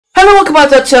Hello, welcome back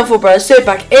to our channel, brothers. So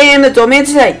back in the domain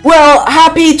today. Well,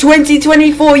 happy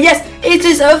 2024. Yes, it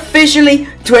is officially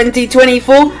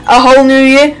 2024. A whole new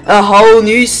year, a whole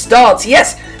new start.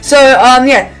 Yes. So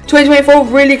yeah, 2024,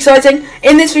 really exciting.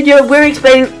 In this video, we're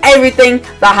explaining everything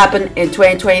that happened in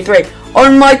 2023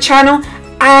 on my channel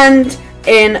and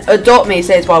in Adopt Me.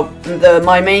 So it's, well,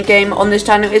 my main game on this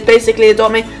channel is basically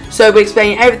Adopt Me. So we're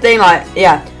explaining everything, like,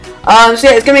 yeah. So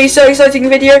yeah, it's gonna be a so exciting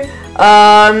video.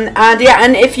 And yeah,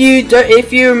 and if you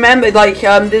remember, like,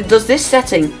 does this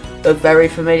setting look very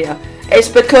familiar? It's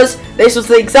because this was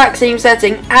the exact same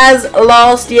setting as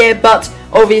last year, but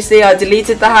obviously I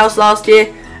deleted the house last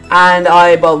year and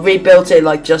I rebuilt it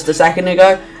like just a second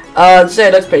ago. So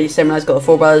it looks pretty similar. It's got the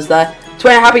four brothers there.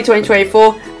 Happy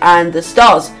 2024 and the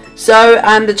stars. So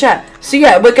and the chat. So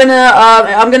yeah, we're gonna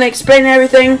I'm gonna explain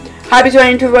everything. Happy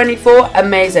 2024,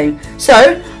 amazing.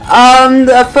 So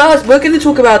the first, we're going to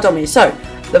talk about Adopt Me. So,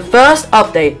 the first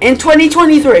update in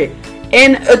 2023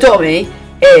 in Adopt Me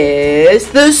is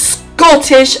the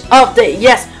Scottish update.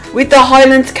 Yes, with the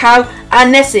Highland cow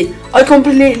and Nessie. I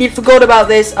completely forgot about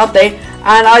this update,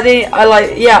 and I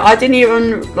didn't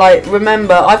even like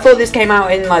remember. I thought this came out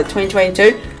in like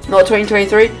 2022, not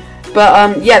 2023.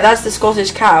 But yeah, that's the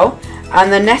Scottish cow,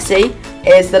 and the Nessie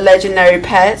is the legendary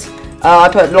pet. I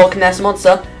put Loch Ness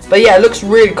Monster, but yeah, it looks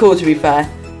really cool, to be fair.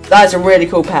 That's a really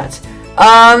cool pet.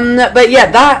 But yeah,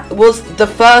 that was the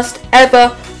first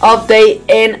ever update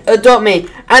in Adopt Me.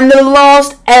 And the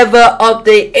last ever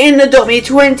update in Adopt Me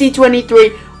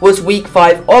 2023 was week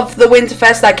 5 of the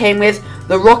Winterfest that came with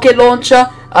the rocket launcher.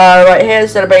 Right here, the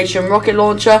Celebration rocket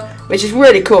launcher, which is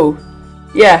really cool.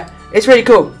 Yeah, it's really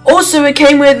cool. Also, it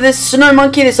came with this snow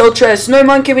monkey, this ultra snow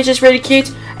monkey, which is really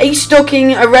cute. A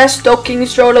rare stocking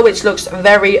stroller, which looks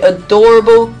very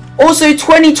adorable. Also,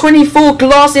 2024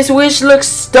 glasses, which looks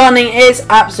stunning. It's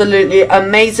absolutely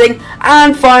amazing.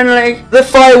 And finally, the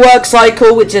fireworks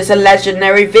cycle, which is a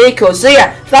legendary vehicle. So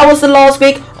yeah, that was the last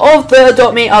week of the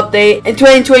Adopt Me update in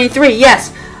 2023.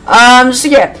 Yes. So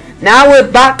yeah, now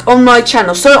we're back on my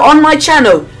channel. So on my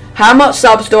channel, how much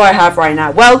subs do I have right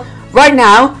now? Well, right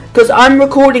now, because I'm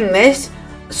recording this,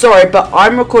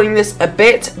 I'm recording this a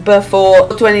bit before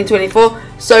 2024.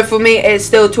 So for me, it's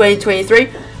still 2023.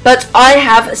 But I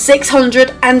have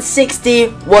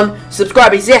 661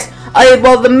 subscribers. Yes,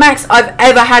 well, the max I've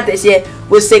ever had this year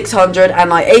was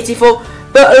 684.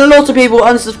 But a lot of people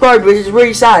unsubscribed, which is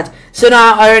really sad. So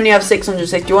now I only have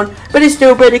 661, but it's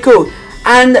still pretty cool.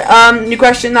 And the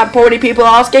question that probably people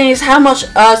are asking is, how much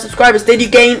subscribers did you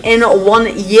gain in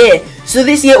 1 year? So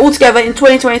this year altogether in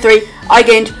 2023, I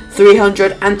gained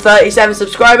 337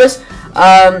 subscribers.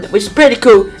 Which is pretty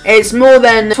cool. It's more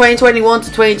than 2021 to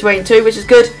 2022, which is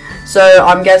good. So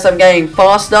I guess I'm getting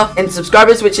faster in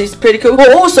subscribers, which is pretty cool.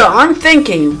 But also, I'm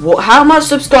thinking, how much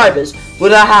subscribers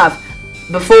would I have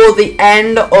before the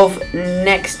end of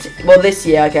this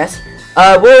year, I guess.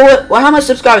 Well, how much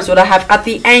subscribers would I have at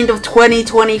the end of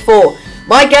 2024?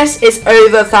 My guess is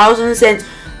over 1,000, since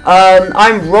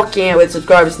I'm rocking it with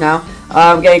subscribers now.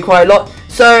 I'm getting quite a lot.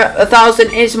 So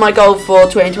 1,000 is my goal for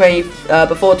 2020,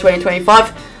 before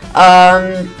 2025.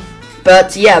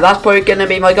 But yeah, that's probably gonna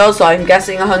be my goal. So I'm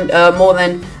guessing more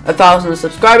than 1,000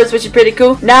 subscribers, which is pretty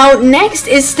cool. Now, next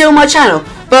is still my channel,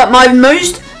 but my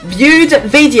most viewed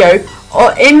video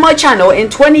in my channel in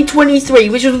 2023,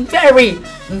 which was very,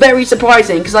 very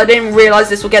surprising because I didn't realize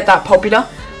this would get that popular.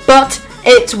 But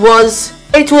it was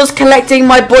collecting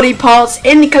my body parts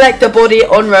in Collector Body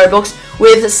on Roblox,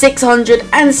 with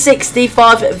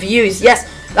 665 views. Yes,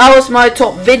 that was my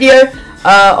top video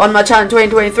on my channel in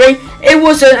 2023. It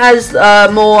wasn't as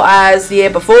more as the year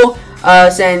before,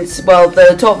 since, well,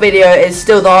 the top video is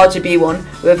still the RGB one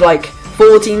with like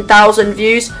 14,000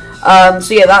 views. So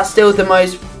yeah, that's still the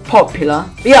most popular.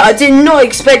 But yeah, I did not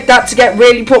expect that to get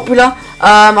really popular.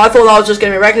 I thought that was just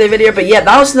going to be a regular video, but yeah,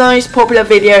 that was the most popular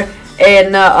video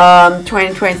in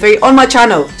 2023 on my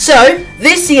channel. So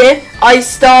this year I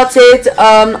started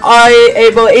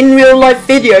in real life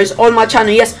videos on my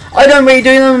channel. Yes, I don't really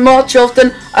do them much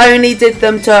often. I only did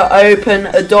them to open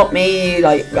Adopt Me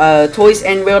toys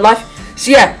in real life.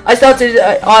 So yeah, I started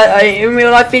in real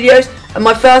life videos, and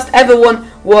my first ever one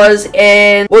was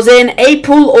in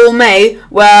April or May,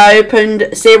 where I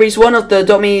opened series 1 of the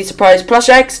Adopt Me Surprise Plush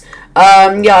Eggs.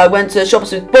 Yeah, I went to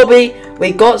shops with Bobby.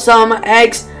 We got some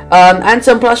eggs. And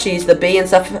some plushies, the bee and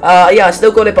stuff. Yeah, I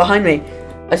still got it behind me.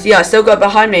 Yeah, I still got it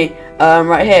behind me,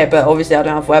 right here. But obviously I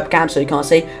don't have webcam, so you can't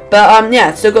see. But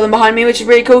yeah, still got them behind me, which is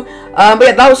really cool. But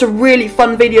yeah, that was a really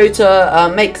fun video to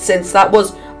make, since that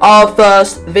was our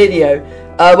first video.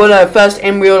 well, no, first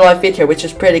in real life video, which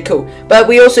is pretty cool. But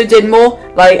we also did more,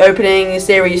 like opening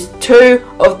series 2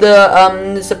 of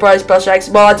the surprise plush eggs.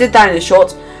 Well, I did that in the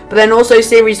shorts, but then also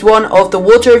series 1 of the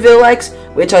water reveal eggs,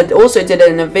 which I also did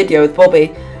in a video with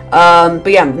Bobby.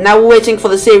 But yeah, now we're waiting for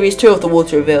the series 2 of the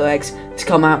water reveal eggs to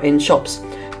come out in shops.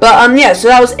 But yeah, so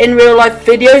that was in real life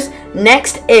videos.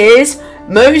 Next is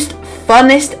most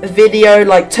funnest video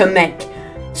like to make.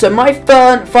 So my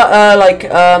the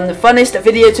funnest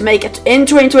video to make in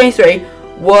 2023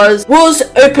 was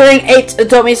opening 8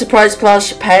 Adopt Me Surprise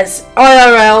Plush Pets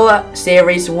IRL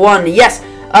Series 1. Yes,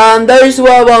 those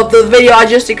were, well, the video I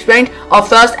just explained, our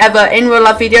first ever in real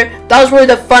life video. That was probably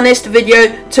the funnest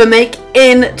video to make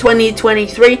in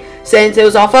 2023, since it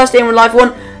was our first in real life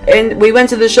one. And we went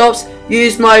to the shops,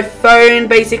 used my phone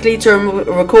basically to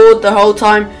record the whole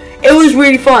time. It was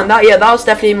really fun. That was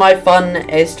definitely my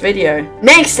funnest video.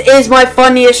 Next is my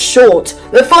funniest short.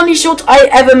 The funniest short I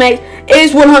ever made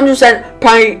is 100%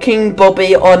 pranking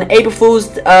Bobby on April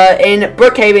Fool's in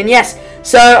Brookhaven. Yes.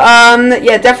 So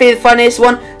yeah, definitely the funniest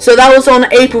one. So that was on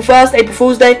April 1st, April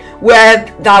Fool's Day, where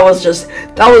that was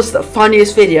the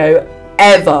funniest video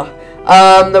ever.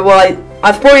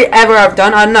 I've probably ever have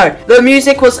done. I don't know. The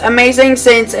music was amazing,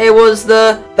 since it was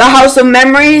the House of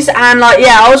Memories, and like,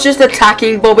 yeah, I was just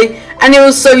attacking Bobby, and it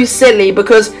was so silly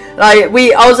because like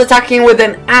I was attacking with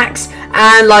an axe,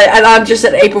 and I'm just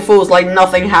at April Fool's, like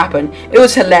nothing happened. It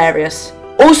was hilarious.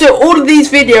 Also, all of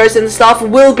these videos and stuff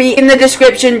will be in the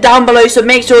description down below, so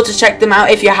make sure to check them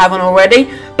out if you haven't already.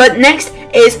 But next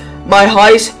is my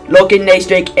highest login day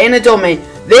streak in Adopt Me.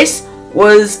 This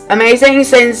was amazing,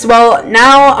 since, well,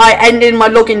 now I ended my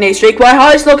login day streak. My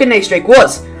highest login day streak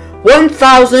was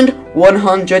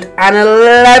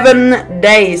 1,111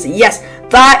 days. Yes,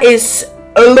 that is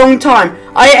a long time.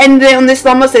 I ended it on this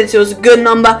number since it was a good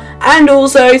number, and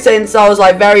also since I was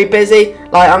like very busy.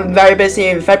 Like, I'm very busy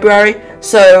in February,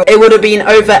 so it would have been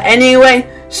over anyway.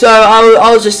 So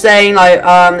I was just saying, like,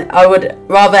 I would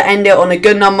rather end it on a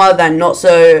good number than not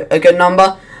so a good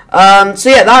number. So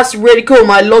yeah, that's really cool.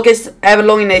 My longest ever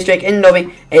login day streak in Adopt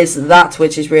Me is that,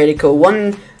 which is really cool.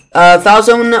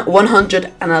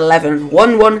 1,111.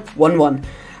 1111.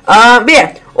 But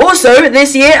yeah, also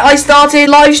this year I started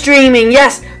live streaming.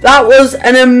 Yes, that was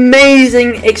an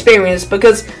amazing experience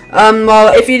because,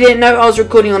 well, if you didn't know, I was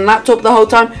recording on laptop the whole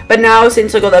time. But now,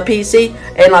 since I got a PC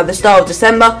in like the start of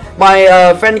December,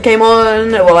 my friend came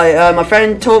on. Well, my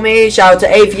friend taught me. Shout out to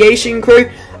Aviation Crew.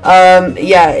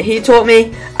 Yeah, he taught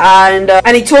me, and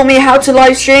he taught me how to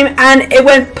live stream, and it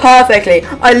went perfectly.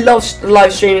 I love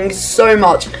live streaming so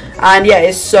much, and yeah,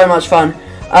 it's so much fun.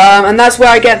 And that's where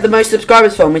I get the most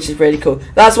subscribers from, which is really cool.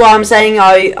 That's why I'm saying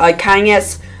I can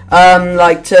get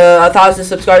like to 1,000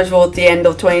 subscribers for the end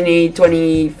of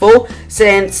 2024,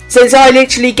 since I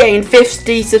literally gained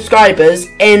 50 subscribers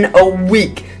in a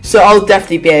week. So I'll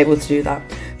definitely be able to do that.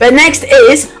 But next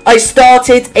is, I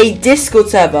started a Discord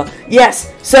server. Yes,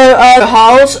 so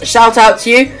Harles, shout out to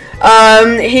you.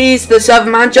 He's the server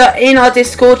manager in our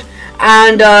Discord,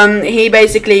 and he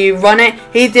basically run it.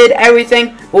 He did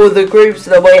everything, all the groups,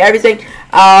 the way, everything.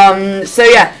 So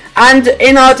yeah, and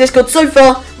in our Discord so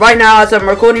far, right now as I'm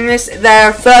recording this, there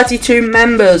are 32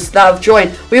 members that have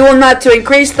joined. We want that to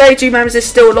increase. 32 members is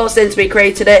still a lot since we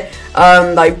created it,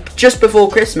 like just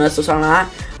before Christmas or something like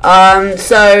that.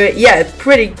 So yeah,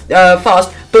 pretty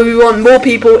fast, but we want more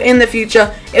people in the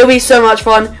future. It'll be so much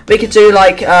fun. We could do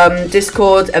like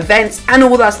Discord events and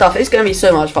all that stuff. It's going to be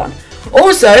so much fun.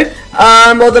 Also,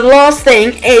 well, the last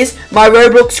thing is my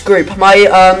Roblox group. My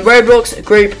Roblox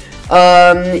group,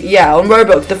 yeah, on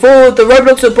Roblox, the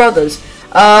Roblox Brothers.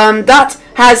 That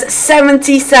has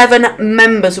 77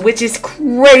 members, which is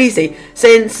crazy.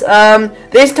 Since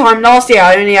this time last year,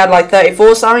 I only had like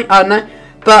 34 something. I don't know.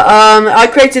 But I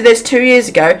created this 2 years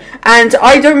ago, and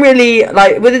I don't really,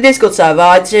 like, with the Discord server,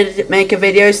 I did make a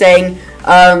video saying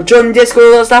join Discord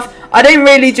and all that stuff. I didn't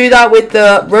really do that with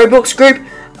the Roblox group.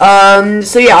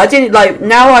 So yeah, I didn't, like,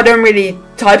 now I don't really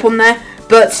type on there.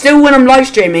 But still, when I'm live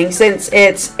streaming, since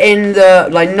it's in the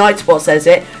like night spot says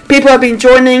it, people have been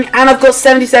joining, and I've got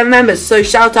 77 members. So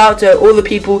shout out to all the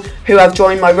people who have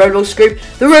joined my Roblox group.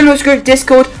 The Roblox group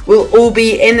Discord will all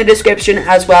be in the description,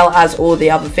 as well as all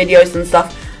the other videos and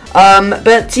stuff.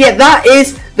 But yeah, that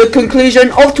is the conclusion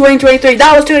of 2023.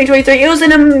 That was 2023. It was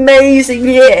an amazing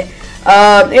year.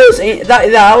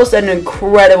 That was an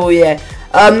incredible year.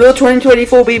 Will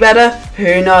 2024 be better?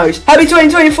 Who knows? Happy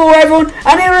 2024, everyone!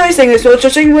 And anyone who's saying this, we'll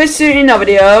see you in another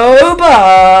video.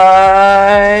 Bye!